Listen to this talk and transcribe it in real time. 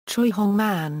Choi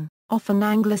Hong-man, often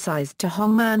anglicized to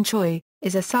Hong-man Choi,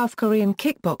 is a South Korean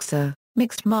kickboxer,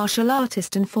 mixed martial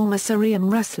artist and former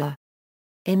ssireum wrestler.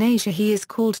 In Asia he is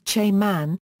called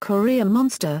Che-man, Korean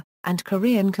Monster, and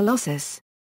Korean Colossus.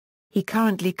 He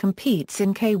currently competes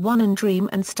in K1 and Dream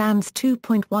and stands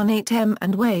 2.18 m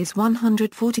and weighs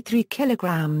 143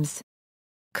 kilograms.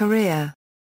 Career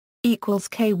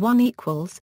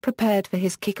K1 prepared for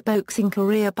his kickboxing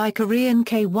career by Korean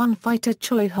K1 fighter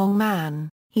Choi Hong-man.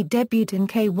 He debuted in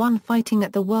K1 fighting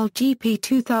at the World GP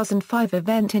 2005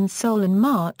 event in Seoul in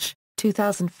March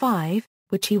 2005,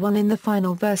 which he won in the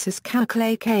final versus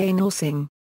Kaklay Norsing.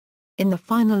 In the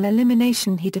final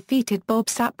elimination he defeated Bob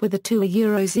Sapp with a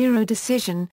 2-0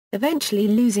 decision, eventually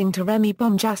losing to Remy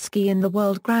Bonjasky in the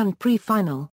World Grand Prix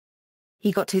final.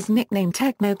 He got his nickname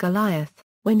Techno Goliath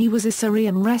when he was a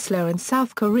ssireum wrestler in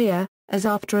South Korea, as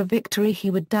after a victory he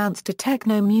would dance to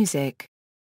techno music.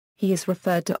 He is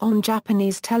referred to on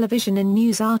Japanese television and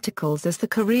news articles as the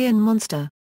Korean Monster.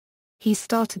 He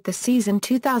started the season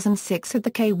 2006 at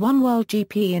the K1 World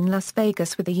GP in Las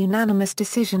Vegas with a unanimous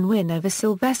decision win over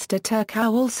Sylvester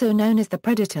Turkow, also known as the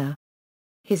Predator.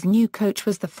 His new coach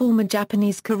was the former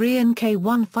Japanese-Korean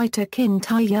K1 fighter Kim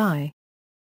Tae-yi.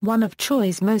 One of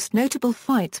Choi's most notable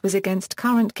fights was against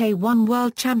current K1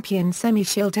 World Champion Semi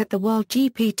Shield at the World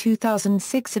GP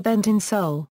 2006 event in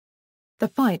Seoul. The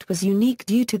fight was unique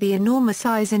due to the enormous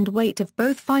size and weight of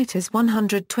both fighters,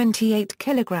 128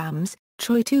 kilograms,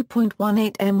 Choi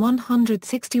 2.18 m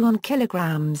 161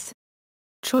 kilograms.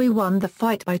 Choi won the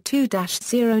fight by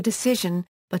 2-0 decision,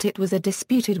 but it was a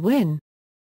disputed win.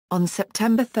 On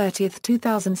September 30,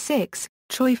 2006,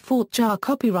 Choi fought Ja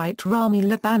copyright Rami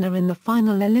Labana in the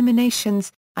final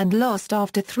eliminations, and lost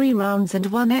after 3 rounds and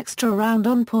 1 extra round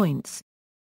on points.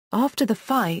 After the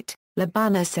fight,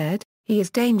 Labana said, "He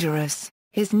is dangerous,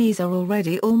 his knees are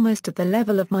already almost at the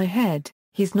level of my head,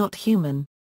 he's not human.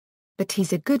 But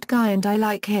he's a good guy and I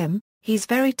like him, he's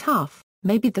very tough,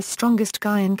 maybe the strongest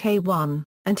guy in K1,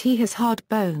 and he has hard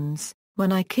bones.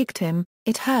 When I kicked him,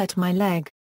 it hurt my leg.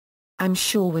 I'm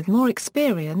sure with more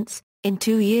experience, in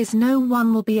 2 years no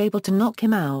one will be able to knock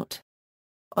him out."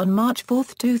 On March 4,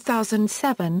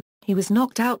 2007, he was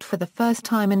knocked out for the first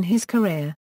time in his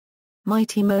career.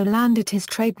 Mighty Mo landed his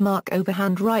trademark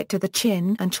overhand right to the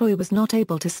chin and Choi was not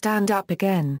able to stand up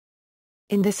again.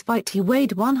 In this fight he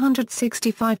weighed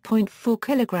 165.4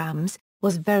 kilograms,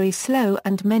 was very slow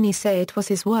and many say it was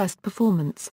his worst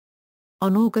performance.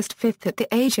 On August 5 at the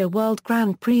Asia World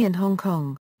Grand Prix in Hong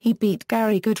Kong, he beat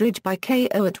Gary Goodridge by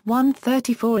KO at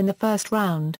 134 in the first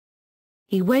round.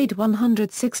 He weighed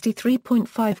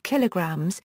 163.5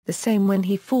 kilograms, the same when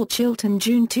he fought Chilton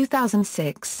June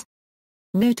 2006.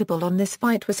 Notable on this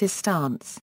fight was his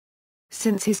stance.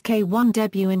 Since his K1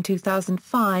 debut in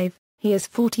 2005, he has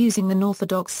fought using an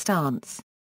orthodox stance.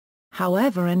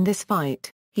 However, in this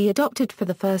fight, he adopted for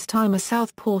the first time a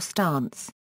southpaw stance.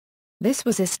 This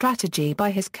was a strategy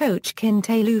by his coach Kim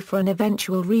Tae-lu for an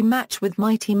eventual rematch with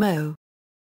Mighty Mo.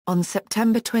 On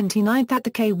September 29 at the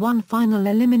K1 final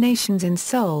eliminations in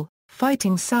Seoul,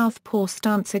 fighting southpaw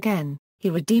stance again, he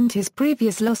redeemed his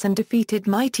previous loss and defeated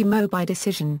Mighty Mo by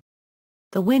decision.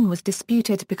 The win was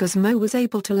disputed because Mo was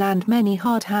able to land many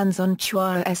hard hands on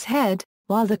Choi's head,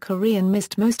 while the Korean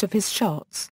missed most of his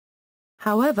shots.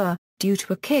 However, due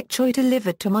to a kick Choi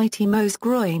delivered to Mighty Mo's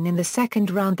groin in the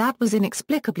second round that was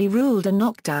inexplicably ruled a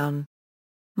knockdown.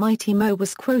 Mighty Mo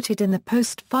was quoted in the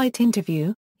post-fight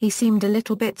interview, "He seemed a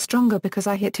little bit stronger because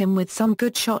I hit him with some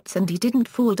good shots and he didn't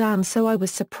fall down, so I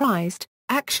was surprised,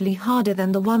 actually harder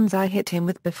than the ones I hit him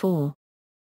with before.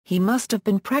 He must have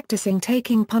been practicing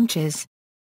taking punches."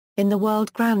 In the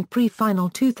World Grand Prix Final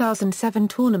 2007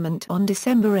 tournament on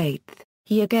December 8,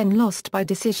 he again lost by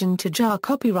decision to Ja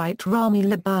copyright Rami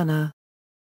Labana.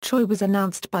 Choi was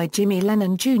announced by Jimmy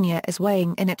Lennon Jr. as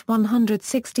weighing in at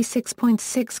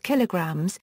 166.6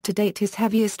 kilograms, to date his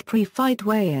heaviest pre-fight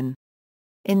weigh-in.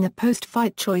 In the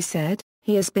post-fight Choi said,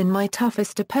 "He has been my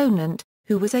toughest opponent,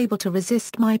 who was able to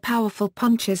resist my powerful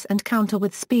punches and counter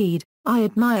with speed. I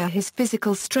admire his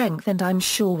physical strength and I'm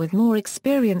sure with more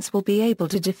experience we'll be able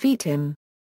to defeat him."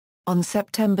 On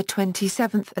September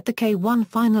 27 at the K1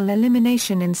 final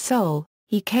elimination in Seoul,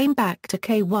 he came back to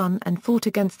K1 and fought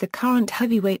against the current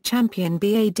heavyweight champion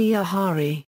Badr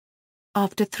Hari.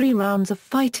 After 3 rounds of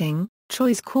fighting,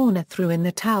 Choi's corner threw in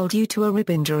the towel due to a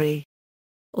rib injury.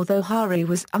 Although Hari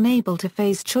was unable to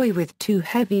phase Choi with 2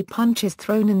 heavy punches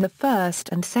thrown in the first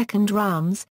and second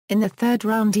rounds, in the third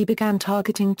round he began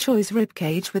targeting Choi's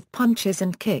ribcage with punches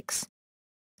and kicks.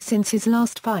 Since his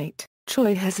last fight,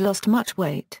 Choi has lost much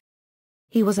weight.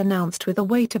 He was announced with a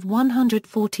weight of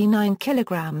 149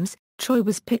 kilograms, Choi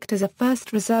was picked as a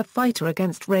first reserve fighter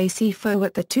against Ray Sifo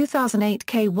at the 2008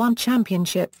 K1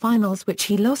 Championship Finals, which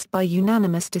he lost by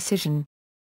unanimous decision.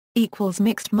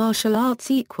 Mixed martial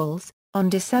arts. On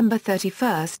December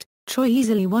 31, Choi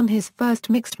easily won his first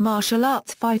mixed martial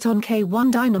arts fight on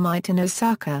K1 Dynamite in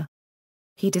Osaka.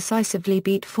 He decisively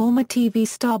beat former TV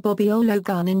star Bobby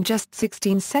Ologun in just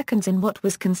 16 seconds in what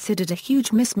was considered a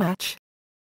huge mismatch.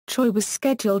 Choi was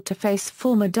scheduled to face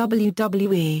former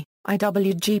WWE,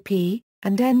 IWGP,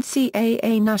 and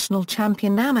NCAA national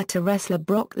champion amateur wrestler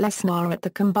Brock Lesnar at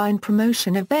the combined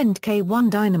promotion event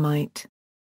K1 Dynamite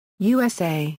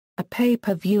USA, a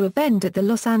pay-per-view event at the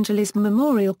Los Angeles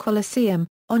Memorial Coliseum,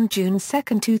 on June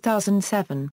 2,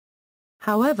 2007.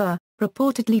 However,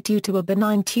 reportedly due to a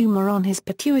benign tumor on his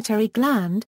pituitary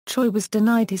gland, Choi was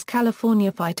denied his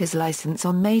California fighter's license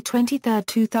on May 23,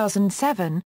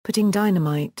 2007, putting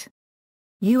Dynamite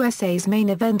USA's main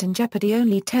event in jeopardy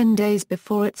only 10 days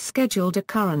before its scheduled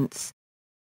occurrence.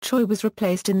 Choi was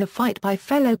replaced in the fight by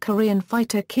fellow Korean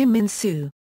fighter Kim Min-soo.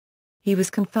 He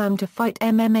was confirmed to fight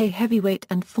MMA heavyweight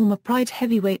and former Pride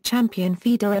heavyweight champion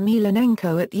Fedor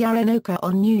Emelianenko at Yarenoka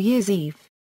on New Year's Eve.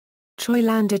 Choi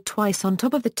landed twice on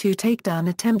top of the two takedown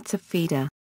attempts of Fedor.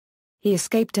 He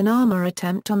escaped an armor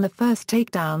attempt on the first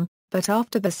takedown, but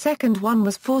after the second one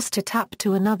was forced to tap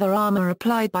to another armor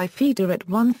applied by Fedor at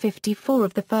 1:54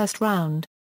 of the first round.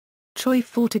 Choi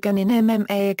fought again in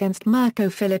MMA against Mirko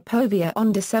Filipovic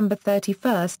on December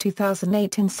 31,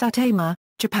 2008 in Saitama,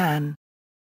 Japan.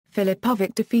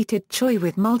 Filipovic defeated Choi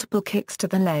with multiple kicks to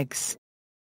the legs.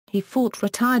 He fought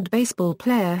retired baseball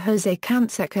player Jose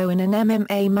Canseco in an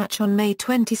MMA match on May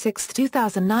 26,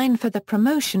 2009 for the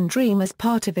promotion Dream as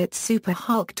part of its Super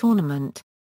Hulk tournament.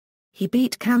 He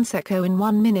beat Canseco in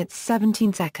 1 minute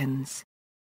 17 seconds.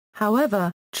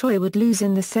 However, Choi would lose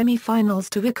in the semi-finals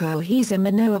to Ikuohisa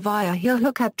Manoa via heel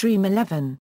hook at Dream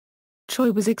 11.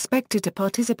 Choi was expected to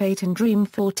participate in Dream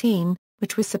 14,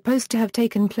 which was supposed to have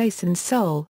taken place in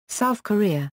Seoul, South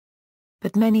Korea.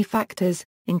 But many factors,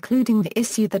 including the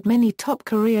issue that many top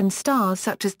Korean stars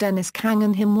such as Dennis Kang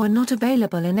and him were not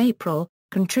available in April,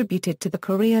 contributed to the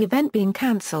Korea event being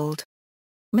cancelled.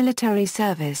 Military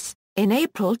service. In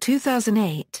April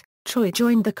 2008, Choi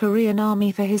joined the Korean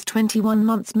Army for his 21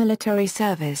 months military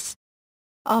service.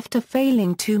 After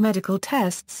failing 2 medical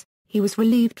tests, he was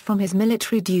relieved from his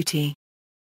military duty.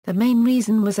 The main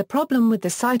reason was a problem with the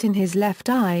sight in his left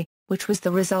eye, which was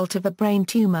the result of a brain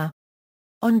tumor.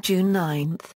 On June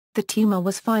 9, the tumor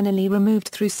was finally removed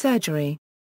through surgery.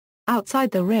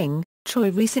 Outside the ring, Choi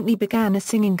recently began a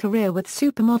singing career with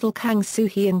supermodel Kang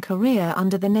Soo-hee in Korea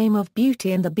under the name of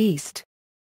Beauty and the Beast.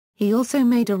 He also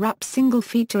made a rap single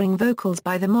featuring vocals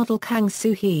by the model Kang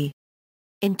Soo-hee.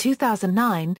 In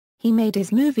 2009, he made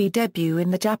his movie debut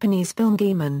in the Japanese film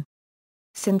Demon.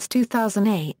 Since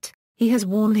 2008, he has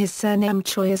worn his surname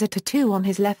Choi as a tattoo on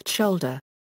his left shoulder.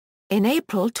 In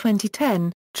April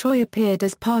 2010, Choi appeared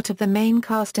as part of the main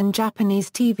cast in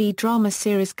Japanese TV drama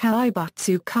series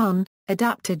Kaibatsu-kun,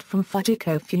 adapted from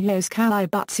Fujiko Fuyo's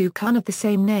Kaibatsu-kun of the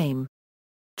same name.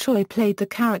 Choi played the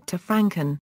character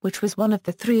Franken, which was one of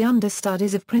the 3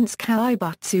 understudies of Prince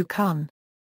Kaibatsu-kun.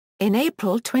 In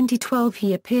April 2012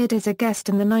 he appeared as a guest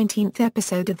in the 19th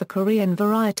episode of the Korean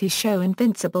variety show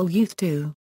Invincible Youth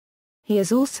 2. He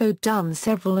has also done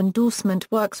several endorsement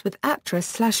works with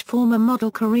actress/former model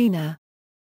Karina.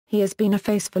 He has been a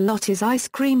face for Lotte's ice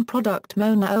cream product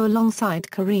Monao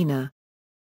alongside Karina.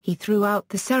 He threw out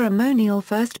the ceremonial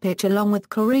first pitch along with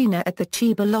Karina at the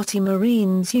Chiba Lotte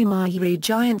Marines Yomiuri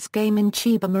Giants game in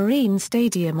Chiba Marine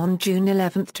Stadium on June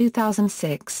 11,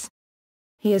 2006.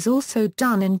 He has also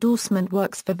done endorsement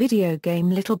works for video game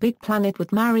Little Big Planet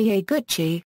with Marie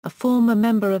Gucci, a former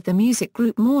member of the music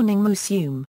group Morning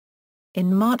Musume.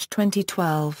 In March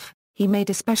 2012, he made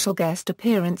a special guest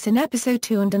appearance in Episode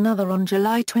 2 and another on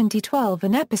July 2012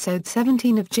 in Episode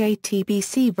 17 of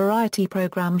JTBC variety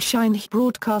program Shine,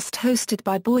 broadcast hosted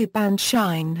by boy band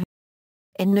Shine.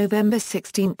 In November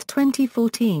 16,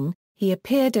 2014, he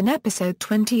appeared in Episode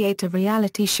 28 of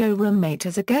reality show Roommate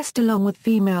as a guest along with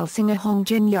female singer Hong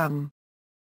Jin-young.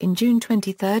 In June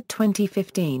 23,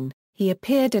 2015, he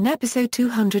appeared in Episode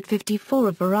 254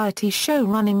 of variety show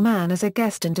Running Man as a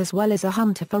guest and as well as a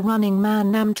hunter for Running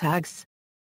Man Namtags.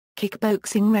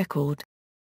 Kickboxing record.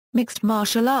 Mixed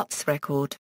martial arts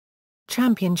record.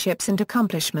 Championships and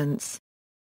accomplishments.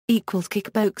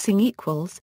 Kickboxing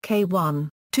K1,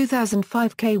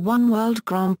 2005 K1 World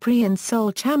Grand Prix and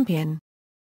Seoul Champion.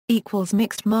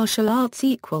 Mixed martial arts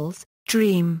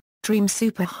Dream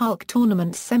Super Hulk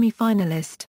Tournament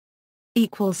semi-finalist.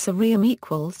 ssireum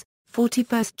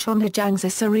 41st Cheonggyeongsa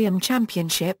Ssireum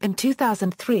Championship in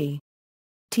 2003.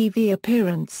 TV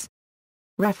appearance.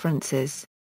 References.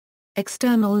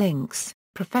 External links: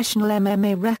 Professional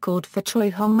MMA record for Choi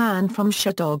Hong-man from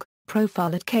Sherdog,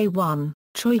 profile at K1,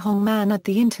 Choi Hong-man at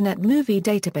the Internet Movie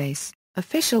Database,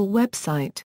 official website.